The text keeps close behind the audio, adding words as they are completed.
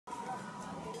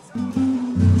I'm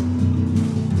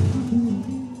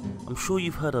sure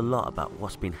you've heard a lot about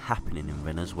what's been happening in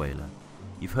Venezuela.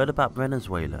 You've heard about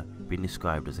Venezuela being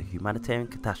described as a humanitarian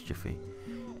catastrophe,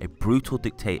 a brutal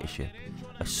dictatorship,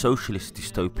 a socialist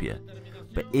dystopia.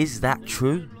 But is that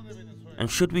true? And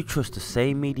should we trust the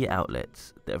same media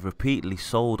outlets that have repeatedly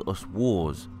sold us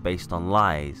wars based on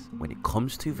lies when it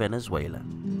comes to Venezuela?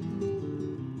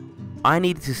 I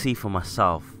needed to see for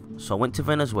myself, so I went to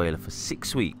Venezuela for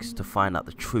 6 weeks to find out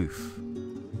the truth.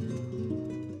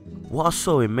 What I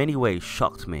saw in many ways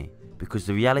shocked me because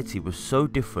the reality was so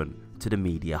different to the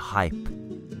media hype.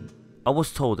 I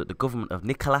was told that the government of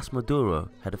Nicolas Maduro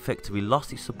had effectively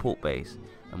lost its support base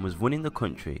and was running the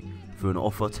country through an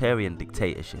authoritarian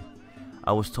dictatorship.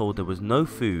 I was told there was no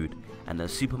food and that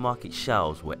supermarket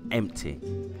shelves were empty.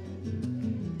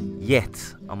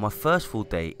 Yet, on my first full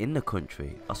day in the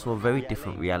country, I saw a very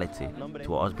different reality to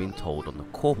what I was being told on the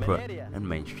corporate and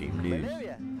mainstream news.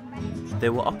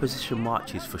 There were opposition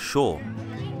marches for sure,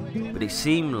 but it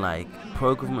seemed like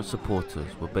pro-government supporters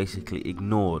were basically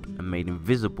ignored and made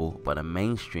invisible by the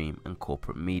mainstream and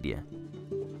corporate media.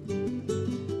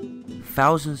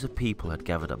 Thousands of people had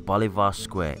gathered at Bolivar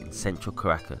Square in central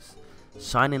Caracas,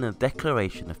 signing a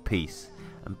declaration of peace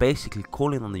and basically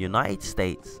calling on the United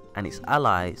States and its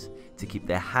allies to keep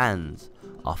their hands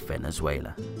off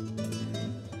Venezuela.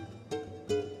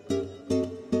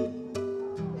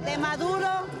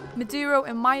 Maduro,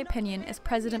 in my opinion, is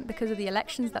president because of the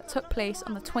elections that took place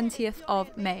on the 20th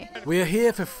of May. We are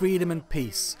here for freedom and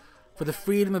peace, for the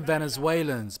freedom of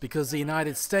Venezuelans, because the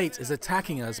United States is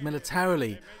attacking us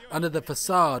militarily under the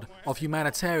facade of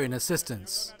humanitarian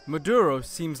assistance. Maduro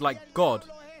seems like God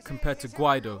compared to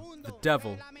Guaidó, the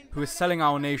devil, who is selling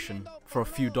our nation for a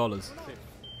few dollars.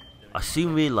 I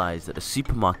soon realised that the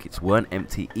supermarkets weren't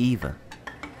empty either.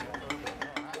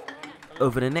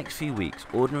 Over the next few weeks,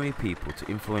 ordinary people to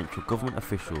influential government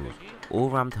officials all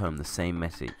rammed home the same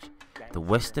message. The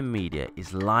Western media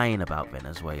is lying about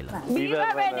Venezuela.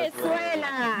 Viva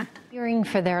Venezuela! Fearing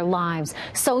for their lives,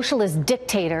 socialist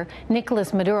dictator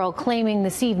Nicolas Maduro claiming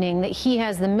this evening that he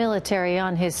has the military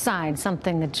on his side,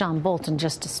 something that John Bolton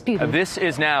just disputed. This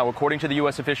is now, according to the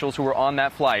U.S. officials who were on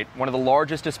that flight, one of the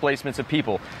largest displacements of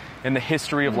people in the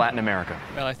history of Latin America.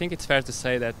 Well, I think it's fair to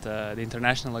say that the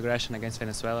international aggression against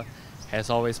Venezuela has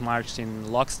always marched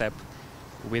in lockstep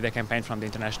with the campaign from the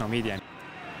international media.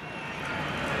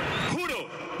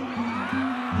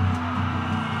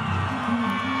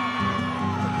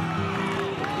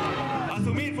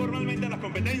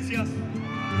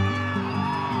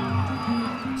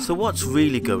 So what's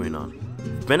really going on?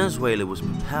 Venezuela was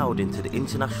propelled into the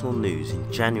international news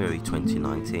in January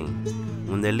 2019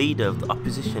 when the leader of the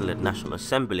opposition-led National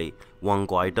Assembly, Juan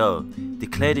Guaidó,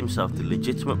 declared himself the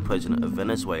legitimate president of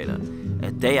Venezuela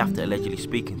a day after allegedly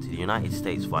speaking to the United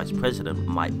States Vice President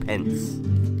Mike Pence.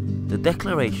 The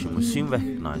declaration was soon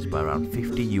recognized by around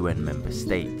 50 UN member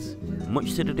states,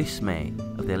 much to the dismay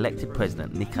of the elected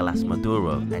president Nicolas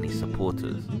Maduro and his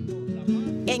supporters.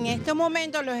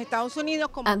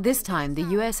 At this time, the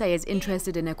USA is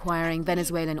interested in acquiring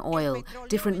Venezuelan oil,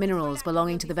 different minerals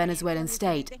belonging to the Venezuelan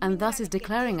state, and thus is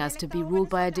declaring us to be ruled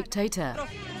by a dictator.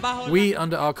 We,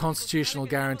 under our constitutional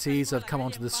guarantees, have come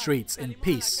onto the streets in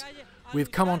peace.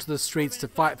 We've come onto the streets to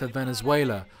fight for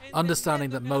Venezuela, understanding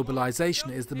that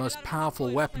mobilization is the most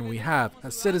powerful weapon we have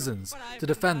as citizens to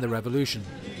defend the revolution.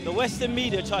 The Western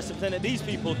media tries to pretend that these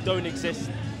people don't exist,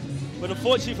 but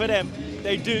unfortunately for them,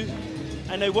 they do.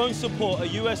 And they won't support a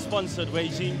US-sponsored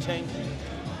regime change.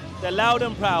 They're loud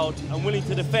and proud and willing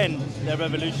to defend their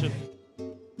revolution.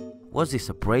 Was this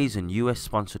a brazen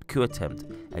US-sponsored coup attempt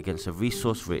against a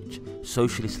resource-rich,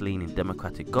 socialist-leaning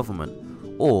democratic government,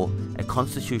 or a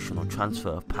constitutional transfer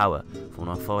of power from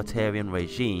an authoritarian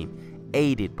regime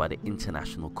aided by the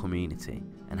international community?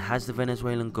 And has the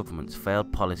Venezuelan government's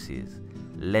failed policies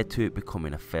led to it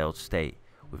becoming a failed state,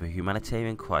 with a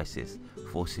humanitarian crisis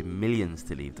forcing millions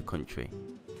to leave the country?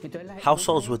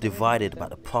 Households were divided about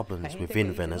the problems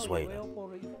within Venezuela.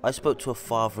 I spoke to a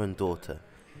father and daughter.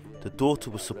 The daughter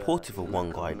was supportive of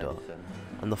Juan Guaidó,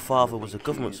 and the father was a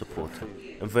government supporter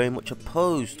and very much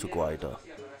opposed to Guaidó.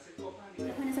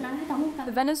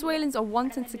 The Venezuelans are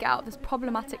wanting to get out of this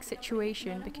problematic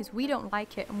situation because we don't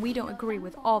like it and we don't agree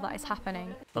with all that is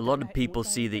happening. A lot of people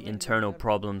see the internal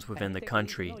problems within the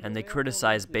country and they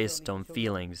criticize based on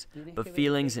feelings, but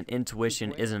feelings and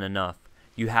intuition isn't enough.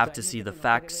 You have to see the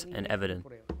facts and evidence.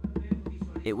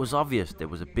 It was obvious there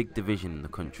was a big division in the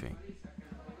country.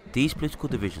 These political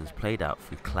divisions played out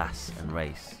through class and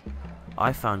race.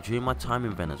 I found during my time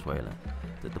in Venezuela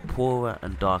that the poorer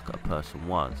and darker a person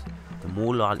was, the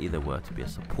more likely they were to be a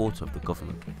supporter of the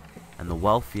government, and the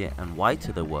wealthier and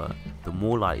whiter they were, the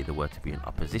more likely they were to be in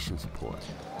opposition support.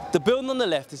 The building on the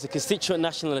left is the Constituent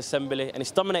National Assembly and it's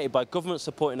dominated by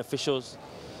government-supporting officials.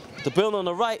 The building on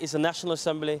the right is the National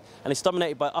Assembly and it's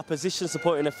dominated by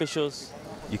opposition-supporting officials.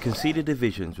 You can see the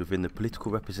divisions within the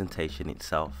political representation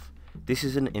itself. This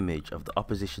is an image of the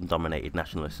opposition-dominated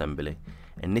National Assembly,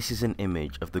 and this is an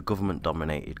image of the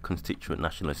government-dominated Constituent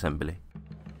National Assembly.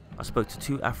 I spoke to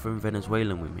two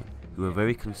Afro-Venezuelan women who were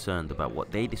very concerned about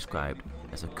what they described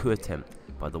as a coup attempt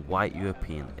by the white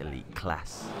European elite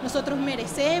class.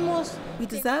 We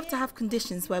deserve to have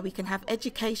conditions where we can have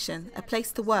education, a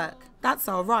place to work. That's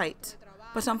our right.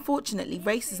 But unfortunately,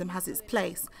 racism has its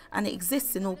place, and it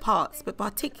exists in all parts, but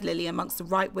particularly amongst the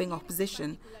right-wing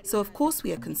opposition. So of course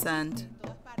we are concerned.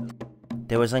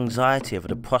 There was anxiety over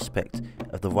the prospect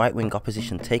of the right-wing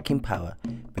opposition taking power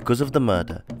because of the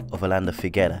murder of Orlando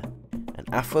Figuera, an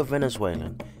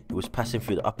Afro-Venezuelan who was passing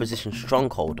through the opposition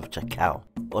stronghold of Chacao.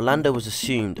 Orlando was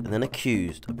assumed and then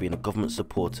accused of being a government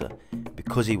supporter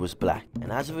because he was black,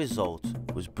 and as a result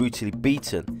was brutally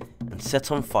beaten and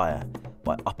set on fire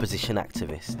by opposition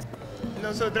activists.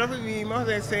 Nosotros vivimos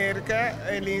de cerca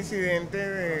el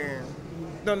incidente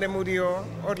donde murió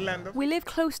Orlando. We live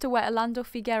close to where Orlando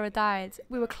Figuera died.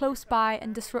 We were close by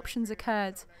and disruptions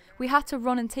occurred. We had to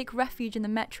run and take refuge in the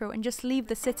metro and just leave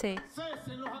the city.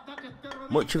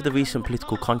 Much of the recent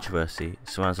political controversy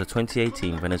surrounds the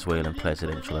 2018 Venezuelan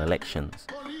presidential elections,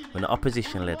 when the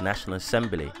opposition-led National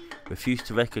Assembly refused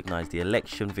to recognise the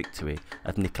election victory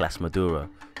of Nicolas Maduro,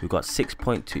 who got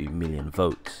 6.2 million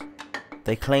votes.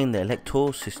 They claimed the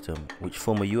electoral system, which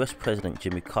former US President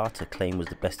Jimmy Carter claimed was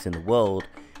the best in the world,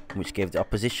 and which gave the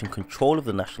opposition control of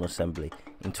the National Assembly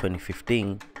in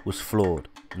 2015, was flawed,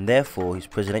 and therefore his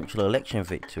presidential election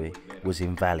victory was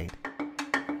invalid.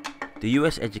 The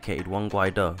US-educated Juan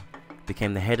Guaidó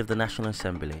became the head of the National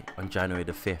Assembly on January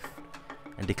the 5th,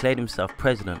 and declared himself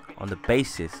president on the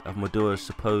basis of Maduro's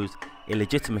supposed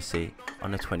illegitimacy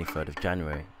on the 23rd of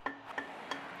January.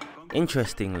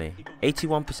 Interestingly,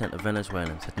 81% of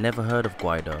Venezuelans had never heard of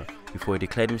Guaidó before he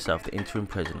declared himself the interim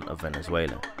president of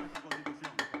Venezuela.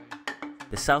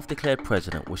 The self-declared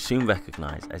president was soon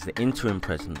recognised as the interim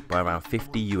president by around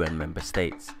 50 UN member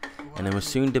states, and they were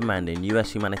soon demanding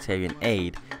US humanitarian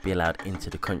aid be allowed into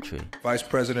the country. Vice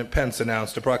President Pence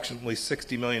announced approximately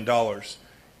 $60 million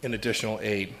in additional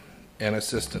aid and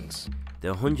assistance.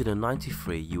 There are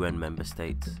 193 UN member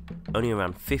states. Only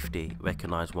around 50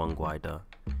 recognise Juan Guaidó.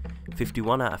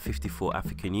 51 out of 54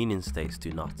 African Union states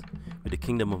do not, with the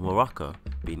Kingdom of Morocco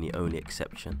being the only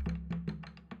exception.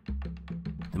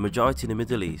 The majority in the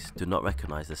Middle East do not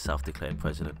recognise the self-declared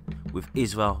president, with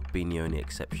Israel being the only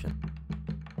exception.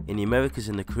 In the Americas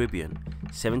and the Caribbean,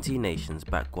 17 nations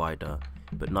back Guaidó,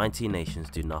 but 19 nations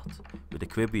do not, with the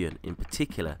Caribbean in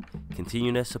particular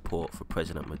continuing their support for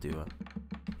President Maduro.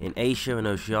 In Asia and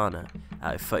Oceania,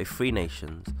 out of 33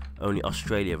 nations, only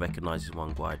Australia recognises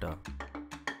Juan Guaidó.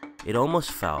 It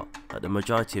almost felt that the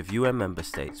majority of UN member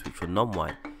states, which were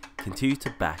non-white, continued to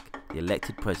back the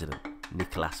elected president,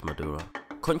 Nicolas Maduro.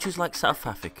 Countries like South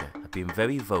Africa have been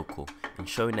very vocal in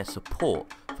showing their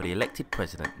support for the elected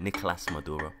president, Nicolas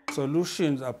Maduro.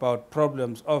 Solutions about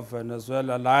problems of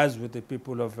Venezuela lies with the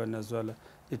people of Venezuela.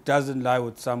 It doesn't lie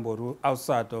with somebody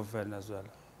outside of Venezuela.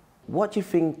 What do you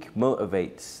think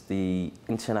motivates the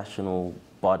international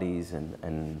bodies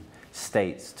and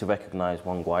states to recognise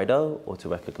Juan Guaidó or to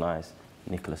recognise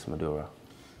Nicolas Maduro?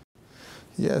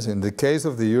 Yes, in the case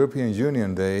of the European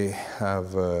Union, they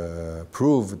have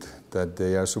proved that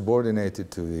they are subordinated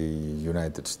to the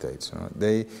United States.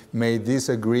 They may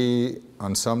disagree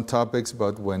on some topics,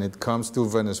 but when it comes to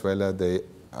Venezuela, they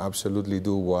absolutely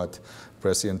do what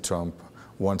President Trump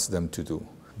wants them to do.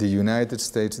 The United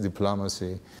States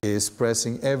diplomacy is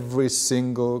pressing every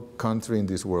single country in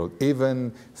this world.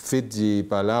 Even Fiji,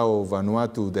 Palau,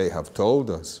 Vanuatu, they have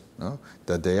told us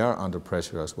that they are under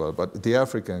pressure as well, but the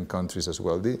African countries as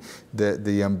well.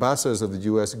 The ambassadors of the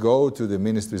US go to the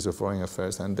ministries of foreign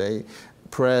affairs and they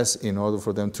press in order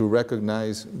for them to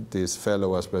recognize this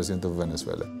fellow as president of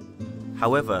Venezuela.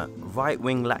 However,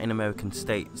 right-wing Latin American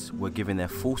states were giving their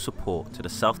full support to the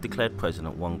self-declared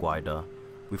president Juan Guaidó,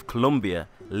 with Colombia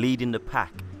leading the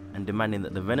pack and demanding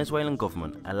that the Venezuelan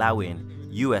government allow in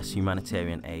US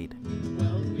humanitarian aid.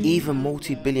 Even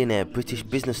multi-billionaire British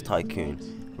business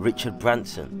tycoon Richard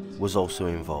Branson was also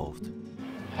involved.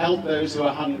 Help those who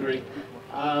are hungry,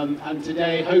 and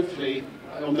today, hopefully,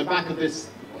 on the back of this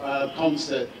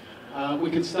concert, we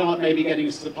can start maybe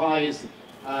getting supplies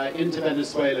into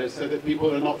Venezuela so that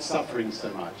people are not suffering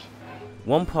so much.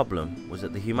 One problem was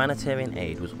that the humanitarian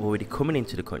aid was already coming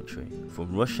into the country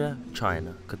from Russia,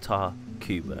 China, Qatar,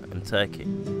 Cuba and Turkey.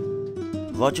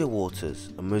 Roger Waters,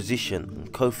 a musician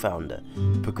and co-founder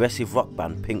of the progressive rock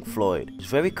band Pink Floyd, was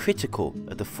very critical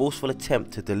of the forceful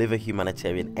attempt to deliver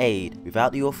humanitarian aid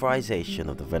without the authorization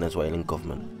of the Venezuelan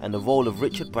government, and the role of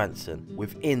Richard Branson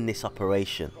within this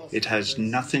operation. It has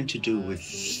nothing to do with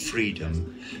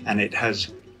freedom, and it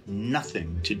has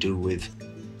nothing to do with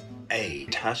aid.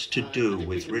 It has to do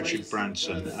with Richard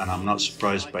Branson, and I'm not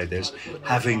surprised by this,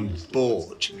 having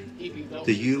bought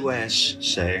the US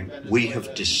saying, we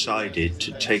have decided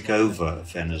to take over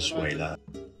Venezuela.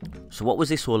 So what was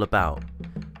this all about?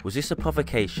 Was this a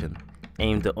provocation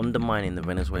aimed at undermining the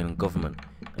Venezuelan government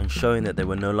and showing that they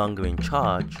were no longer in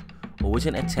charge, or was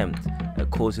it an attempt at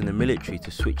causing the military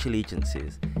to switch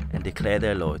allegiances and declare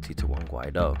their loyalty to Juan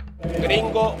Guaidó?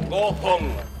 Gringo, go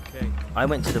home. I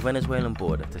went to the Venezuelan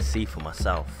border to see for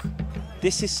myself.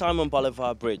 This is Simon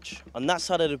Bolivar Bridge. On that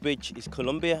side of the bridge is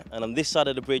Colombia, and on this side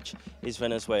of the bridge is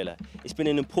Venezuela. It's been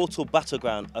an important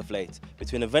battleground of late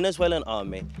between the Venezuelan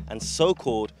army and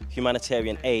so-called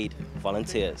humanitarian aid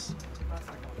volunteers.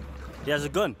 He has a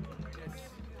gun.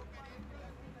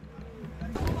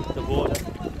 The border.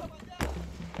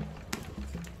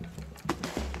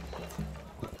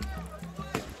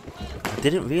 I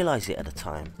didn't realise it at the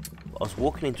time, but I was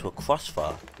walking into a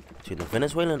crossfire between the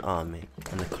Venezuelan army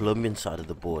and the Colombian side of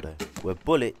the border, where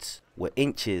bullets were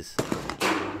inches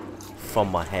from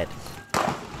my head.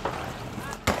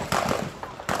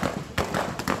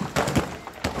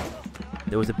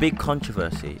 There was a big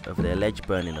controversy over the alleged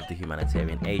burning of the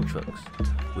humanitarian aid trucks,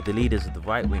 with the leaders of the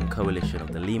right-wing coalition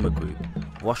of the Lima Group,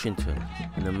 Washington,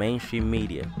 and the mainstream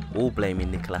media all blaming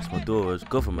Nicolas Maduro's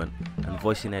government and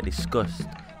voicing their disgust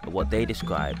at what they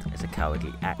described as a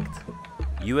cowardly act.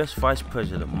 US Vice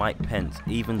President Mike Pence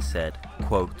even said,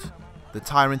 quote, "The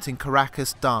tyrant in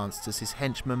Caracas danced as his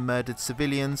henchmen murdered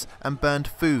civilians and burned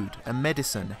food and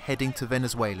medicine heading to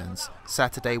Venezuelans.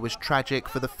 Saturday was tragic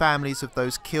for the families of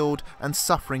those killed and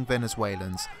suffering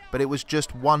Venezuelans, but it was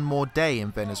just one more day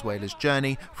in Venezuela's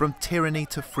journey from tyranny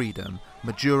to freedom.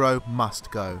 Maduro must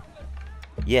go."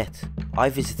 Yet, I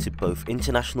visited both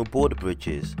international border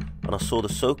bridges and I saw the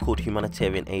so-called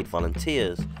humanitarian aid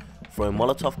volunteers throwing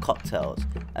Molotov cocktails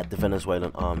at the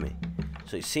Venezuelan army.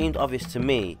 So it seemed obvious to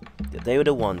me that they were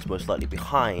the ones most likely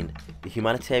behind the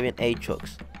humanitarian aid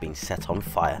trucks being set on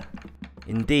fire.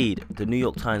 Indeed, the New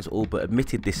York Times all but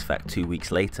admitted this fact 2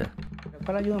 weeks later.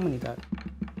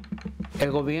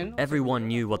 Everyone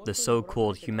knew what the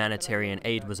so-called humanitarian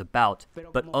aid was about,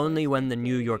 but only when the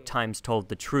New York Times told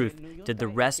the truth did the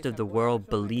rest of the world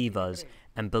believe us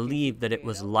and believe that it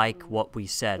was like what we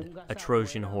said, a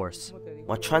Trojan horse.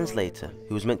 My translator,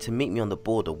 who was meant to meet me on the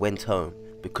border, went home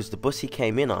because the bus he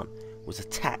came in on was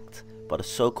attacked by the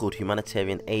so-called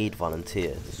humanitarian aid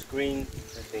volunteers. The screen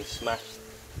has been smashed.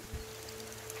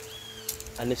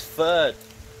 And this third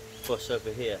bus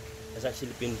over here has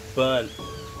actually been burnt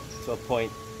to a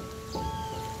point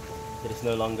that it's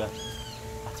no longer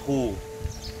at all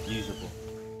usable.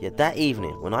 Yet that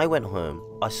evening, when I went home,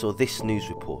 I saw this news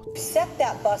report. Set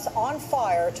that bus on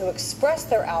fire to express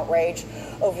their outrage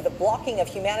over the blocking of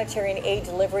humanitarian aid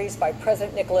deliveries by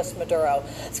President Nicolas Maduro.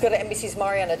 Let's go to NBC's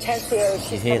Mariana Tencio.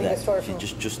 She's You hear covering the that? story They from...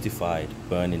 just justified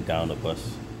burning down a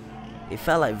bus. It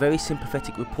felt like very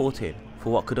sympathetic reporting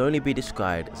for what could only be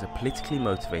described as a politically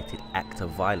motivated act of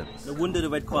violence. No wonder the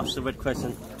Red Cross, the Red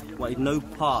Crescent, wanted no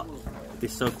part of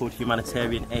this so-called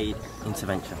humanitarian aid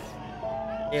intervention.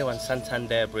 Here on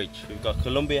Santander Bridge, we've got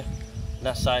Colombia on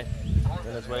that side,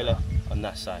 Venezuela on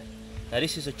that side. Now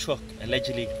this is a truck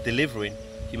allegedly delivering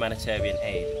humanitarian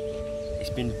aid. It's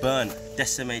been burned,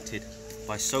 decimated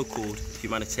by so-called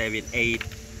humanitarian aid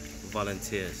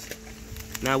volunteers.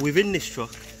 Now within this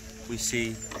truck, we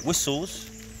see whistles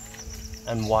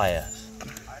and wires.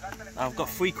 Now, I've got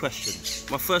 3 questions.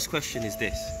 My first question is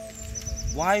this: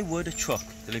 why would a truck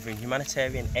delivering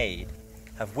humanitarian aid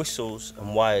have whistles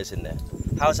and wires in there?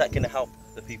 How is that going to help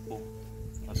the people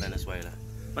of Venezuela?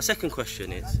 My second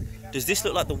question is, does this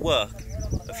look like the work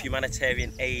of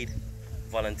humanitarian aid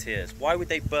volunteers? Why would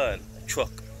they burn a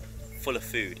truck full of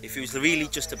food if it was really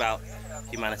just about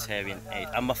humanitarian aid?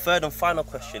 And my third and final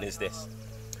question is this: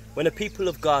 when the people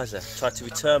of Gaza tried to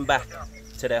return back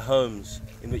to their homes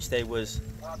in which they was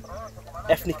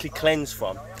ethnically cleansed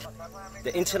from,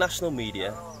 the international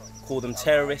media call them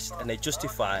terrorists and they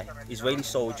justify Israeli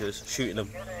soldiers shooting them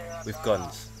with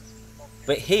guns.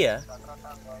 But here,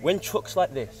 when trucks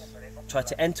like this try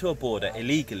to enter a border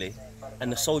illegally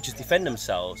and the soldiers defend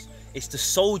themselves, it's the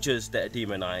soldiers that are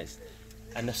demonized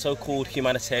and the so-called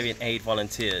humanitarian aid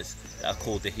volunteers that are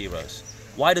called the heroes.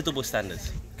 Why the double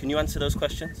standards? Can you answer those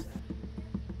questions?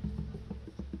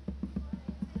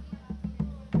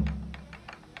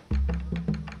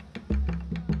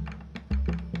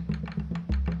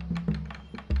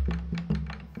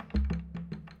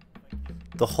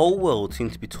 The whole world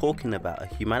seemed to be talking about a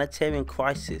humanitarian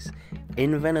crisis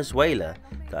in Venezuela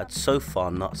that I'd so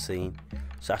far not seen.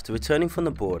 So after returning from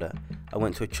the border, I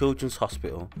went to a children's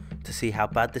hospital to see how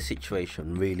bad the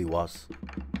situation really was.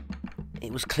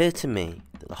 It was clear to me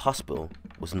that the hospital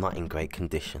was not in great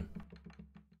condition.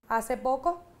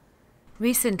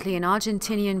 Recently, an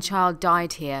Argentinian child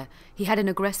died here. He had an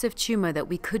aggressive tumor that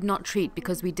we could not treat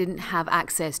because we didn't have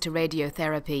access to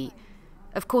radiotherapy.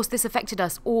 Of course, this affected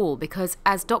us all because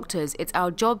as doctors, it's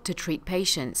our job to treat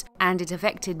patients, and it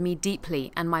affected me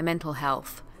deeply and my mental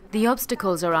health. The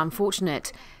obstacles are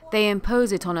unfortunate. They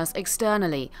impose it on us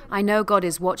externally. I know God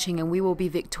is watching and we will be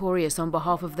victorious on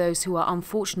behalf of those who are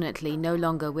unfortunately no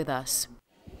longer with us.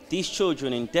 These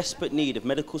children in desperate need of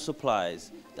medical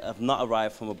supplies that have not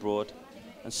arrived from abroad.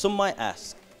 And some might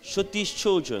ask, should these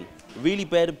children really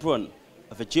bear the brunt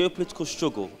of a geopolitical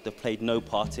struggle they've played no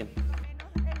part in?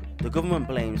 The government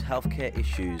blames healthcare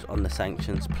issues on the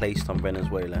sanctions placed on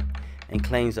Venezuela and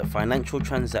claims that financial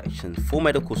transactions for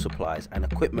medical supplies and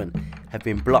equipment have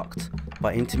been blocked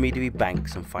by intermediary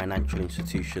banks and financial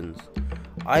institutions.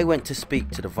 I went to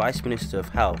speak to the Vice Minister of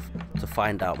Health to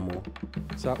find out more.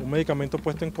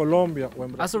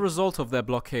 As a result of their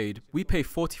blockade, we pay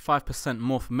 45%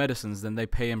 more for medicines than they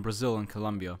pay in Brazil and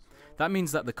Colombia. That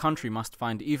means that the country must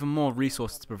find even more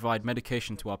resources to provide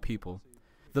medication to our people.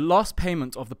 The last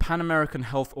payment of the Pan American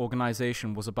Health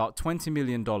Organization was about $20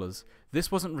 million.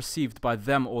 This wasn't received by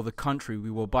them or the country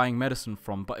we were buying medicine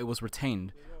from, but it was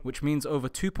retained, which means over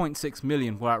 2.6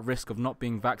 million were at risk of not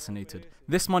being vaccinated.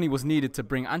 This money was needed to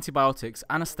bring antibiotics,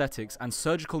 anesthetics, and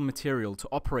surgical material to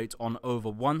operate on over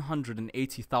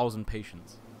 180,000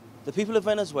 patients. The people of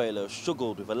Venezuela have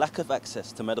struggled with a lack of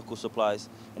access to medical supplies,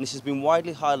 and this has been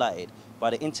widely highlighted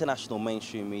by the international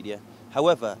mainstream media.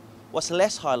 However, what's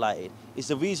less highlighted is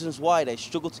the reasons why they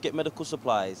struggle to get medical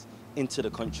supplies into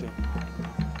the country.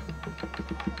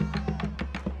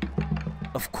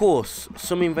 Of course,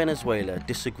 some in Venezuela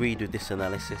disagreed with this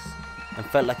analysis and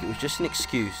felt like it was just an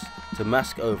excuse to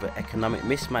mask over economic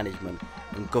mismanagement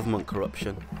and government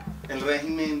corruption. The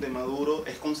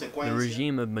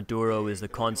regime of Maduro is the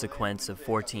consequence of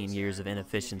 14 years of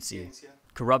inefficiency.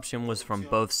 Corruption was from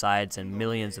both sides and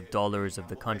millions of dollars of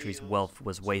the country's wealth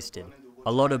was wasted.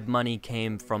 A lot of money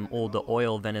came from all the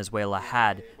oil Venezuela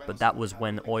had, but that was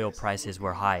when oil prices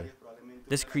were high.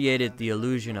 This created the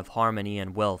illusion of harmony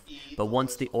and wealth, but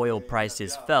once the oil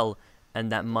prices fell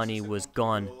and that money was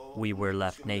gone, we were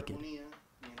left naked.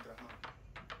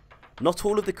 Not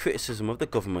all of the criticism of the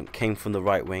government came from the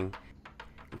right wing.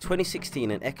 In 2016,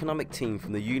 an economic team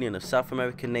from the Union of South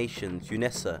American Nations,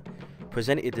 UNESA,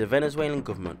 presented the Venezuelan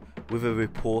government with a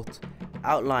report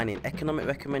outlining economic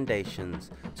recommendations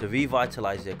to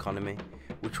revitalize the economy,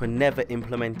 which were never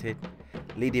implemented,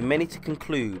 leading many to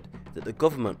conclude that the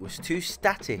government was too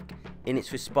static in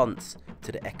its response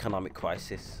to the economic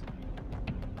crisis.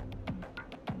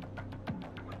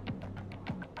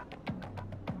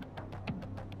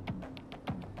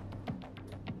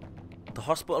 The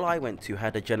hospital I went to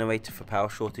had a generator for power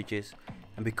shortages,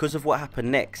 and because of what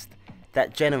happened next,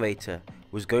 that generator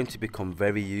was going to become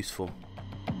very useful.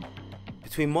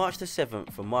 Between March the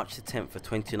 7th and March the 10th of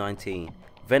 2019,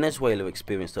 Venezuela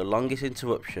experienced the longest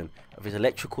interruption of its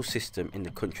electrical system in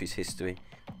the country's history.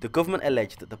 The government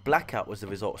alleged that the blackout was the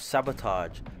result of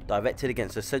sabotage directed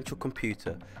against the central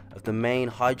computer of the main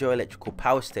hydroelectrical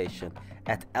power station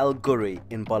at El Gurri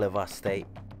in Bolivar State.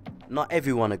 Not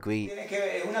everyone agreed.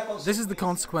 This is the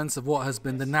consequence of what has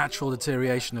been the natural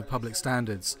deterioration of public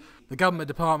standards. The government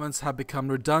departments have become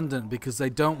redundant because they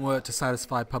don't work to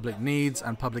satisfy public needs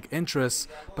and public interests,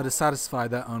 but to satisfy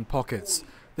their own pockets.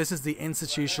 This is the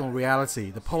institutional reality,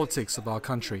 the politics of our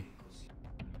country.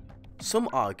 Some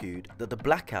argued that the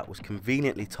blackout was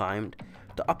conveniently timed.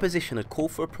 The opposition had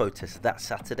called for a protest that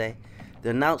Saturday. The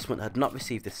announcement had not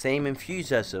received the same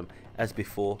enthusiasm as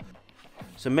before,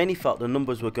 so many felt the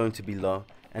numbers were going to be low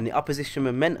and the opposition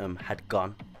momentum had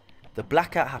gone. The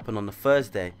blackout happened on the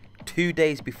Thursday, 2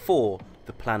 days before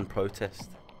the planned protest.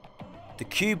 The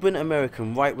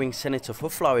Cuban-American right-wing senator for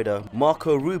Florida,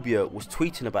 Marco Rubio, was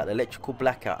tweeting about the electrical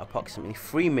blackout approximately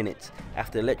 3 minutes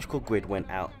after the electrical grid went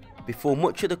out, before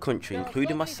much of the country,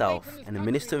 including myself and the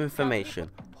Minister of Information,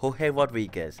 Jorge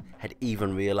Rodriguez, had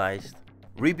even realised.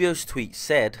 Rubio's tweet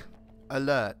said,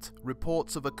 "Alert!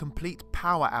 Reports of a complete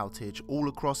power outage all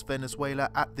across Venezuela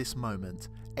at this moment.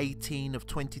 18 of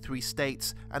 23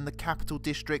 states and the capital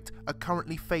district are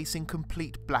currently facing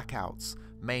complete blackouts.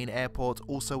 Main airport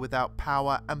also without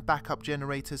power and backup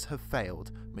generators have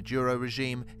failed. Maduro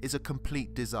regime is a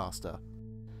complete disaster."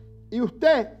 Y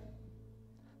usted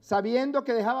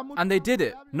And they did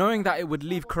it, knowing that it would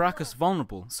leave Caracas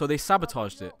vulnerable, so they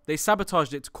sabotaged it. They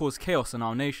sabotaged it to cause chaos in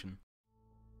our nation.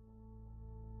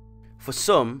 For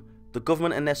some, the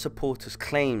government and their supporters'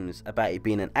 claims about it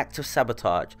being an act of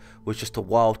sabotage was just a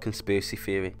wild conspiracy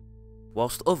theory.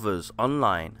 Whilst others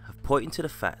online have pointed to the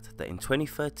fact that in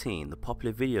 2013 the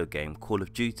popular video game Call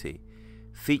of Duty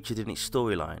featured in its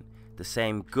storyline the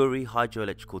same Guri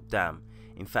hydroelectrical dam.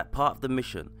 In fact, part of the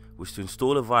mission was to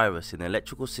install a virus in the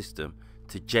electrical system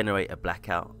to generate a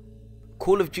blackout.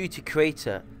 Call of Duty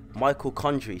creator Michael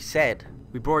Condrey said,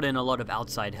 "We brought in a lot of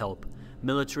outside help.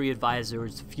 Military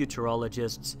advisors,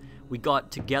 futurologists. We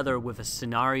got together with a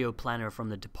scenario planner from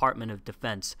the Department of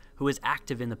Defense who is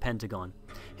active in the Pentagon.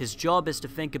 His job is to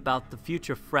think about the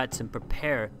future threats and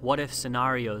prepare what-if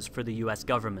scenarios for the US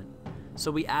government. So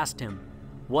we asked him,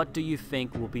 what do you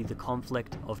think will be the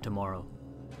conflict of tomorrow?"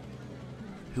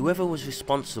 Whoever was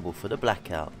responsible for the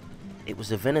blackout, it was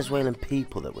the Venezuelan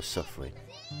people that were suffering.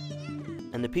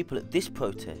 And the people at this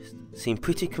protest seemed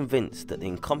pretty convinced that the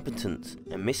incompetence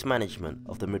and mismanagement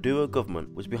of the Maduro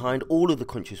government was behind all of the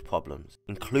country's problems,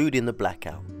 including the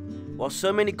blackout. While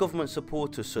so many government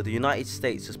supporters saw the United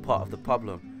States as part of the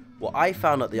problem, what I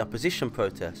found at the opposition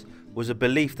protest was a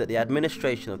belief that the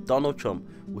administration of Donald Trump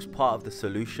was part of the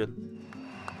solution.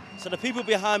 So the people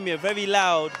behind me are very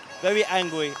loud, very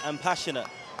angry and passionate.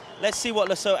 Let's see what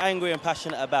they're so angry and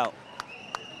passionate about.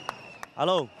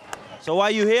 Hello. So why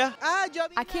are you here?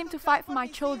 I came to fight for my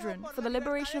children, for the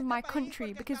liberation of my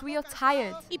country, because we are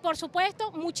tired.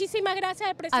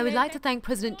 I would like to thank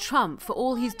President Trump for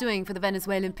all he's doing for the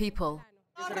Venezuelan people.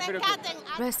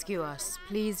 Rescue us.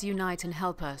 Please unite and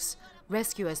help us.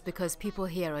 Rescue us because people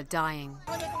here are dying.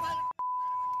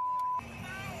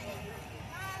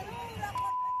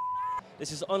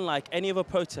 This is unlike any other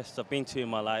protests I've been to in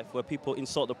my life where people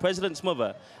insult the president's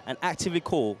mother and actively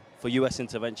call for US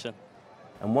intervention.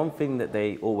 And one thing that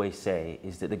they always say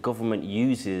is that the government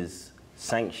uses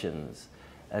sanctions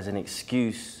as an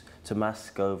excuse to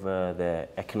mask over their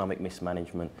economic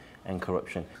mismanagement and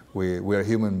corruption. We are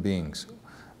human beings,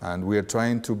 and we are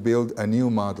trying to build a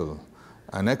new model,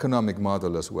 an economic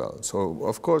model as well. So,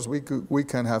 of course, we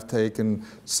can have taken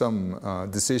some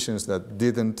decisions that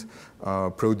didn't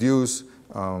produce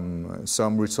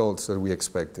some results that we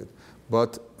expected.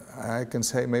 But I can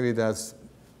say maybe that's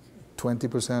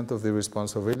 20% of the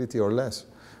responsibility or less.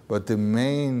 But the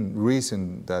main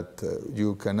reason that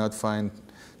you cannot find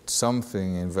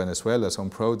something in Venezuela, some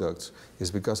products, is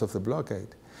because of the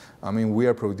blockade. I mean, we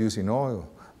are producing oil,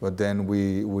 but then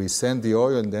we send the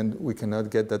oil and then we cannot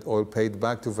get that oil paid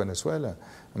back to Venezuela.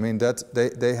 I mean,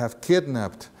 they have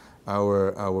kidnapped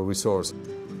our resource.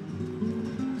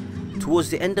 Towards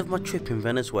the end of my trip in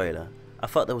Venezuela, I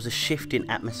felt there was a shift in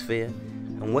atmosphere,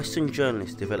 and Western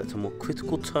journalists developed a more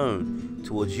critical tone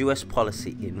towards US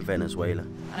policy in Venezuela.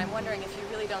 And I'm wondering if you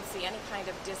really don't see any kind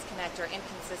of disconnect or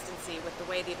inconsistency with the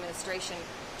way the administration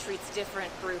treats different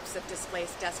groups of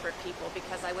displaced, desperate people,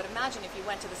 because I would imagine if you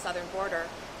went to the southern border,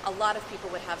 a lot of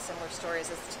people would have similar stories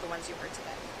as to the ones you heard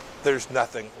today. There's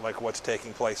nothing like what's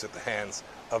taking place at the hands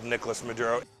of Nicolas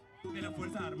Maduro.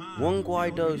 Juan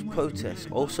Guaido's protests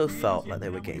also felt like they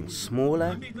were getting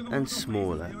smaller and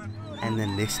smaller, and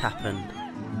then this happened.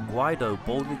 Guaido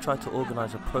boldly tried to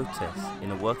organise a protest in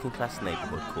a working-class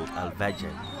neighbourhood called Al Valle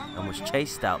and was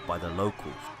chased out by the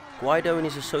locals. Guaido and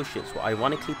his associates were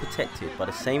ironically protected by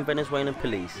the same Venezuelan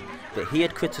police that he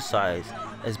had criticised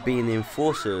as being the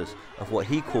enforcers of what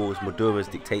he calls Maduro's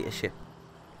dictatorship.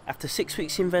 After 6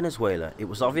 weeks in Venezuela, it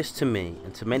was obvious to me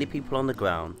and to many people on the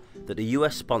ground that the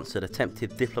US-sponsored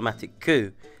attempted diplomatic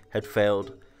coup had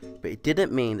failed, but it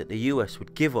didn't mean that the US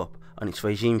would give up on its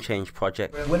regime change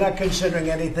project. We're not considering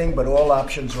anything, but all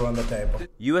options are on the table.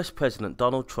 US President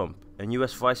Donald Trump and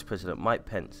US Vice President Mike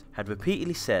Pence had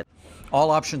repeatedly said, all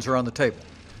options are on the table,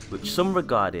 which some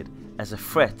regarded as a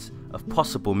threat of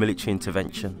possible military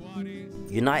intervention.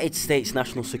 United States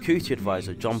National Security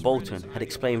Advisor John Bolton had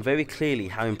explained very clearly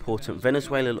how important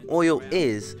Venezuelan oil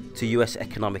is to US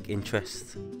economic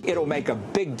interests. It'll make a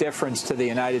big difference to the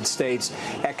United States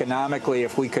economically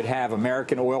if we could have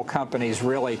American oil companies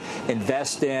really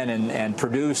invest in and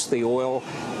produce the oil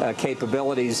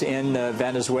capabilities in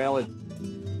Venezuela.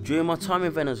 During my time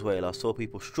in Venezuela, I saw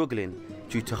people struggling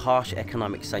due to harsh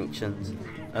economic sanctions,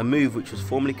 a move which was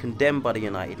formally condemned by the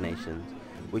United Nations,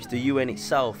 which the UN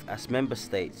itself asked member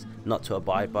states not to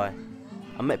abide by.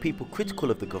 I met people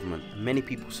critical of the government and many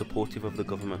people supportive of the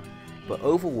government, but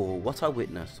overall what I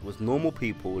witnessed was normal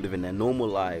people living their normal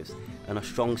lives and a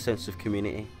strong sense of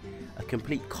community, a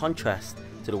complete contrast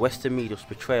to the Western media's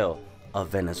portrayal of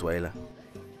Venezuela.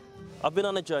 I've been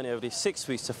on a journey over these 6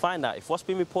 weeks to find out if what's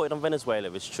been reported on Venezuela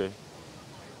is true.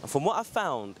 And from what I've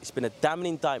found, it's been a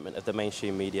damning indictment of the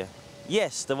mainstream media.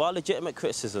 Yes, there are legitimate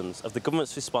criticisms of the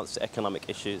government's response to economic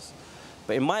issues,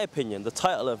 but in my opinion, the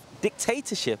title of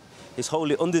dictatorship is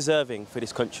wholly undeserving for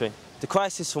this country. The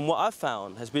crisis, from what I've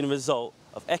found, has been a result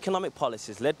of economic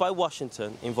policies led by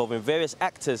Washington involving various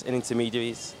actors and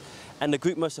intermediaries, and the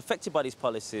group most affected by these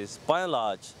policies, by and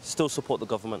large, still support the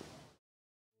government.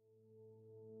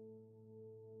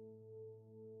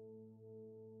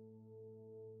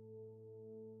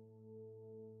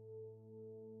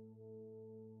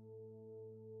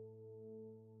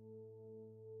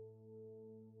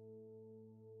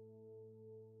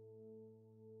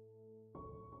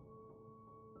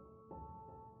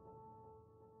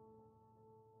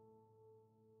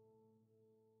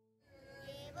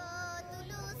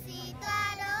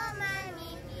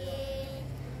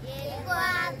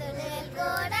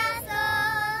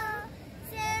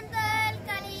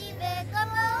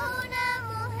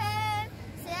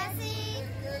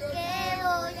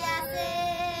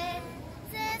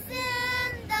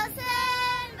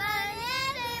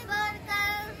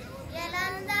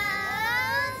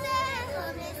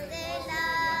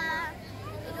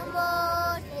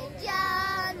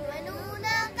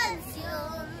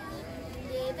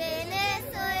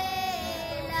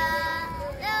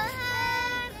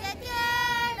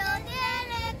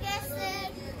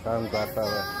 Tan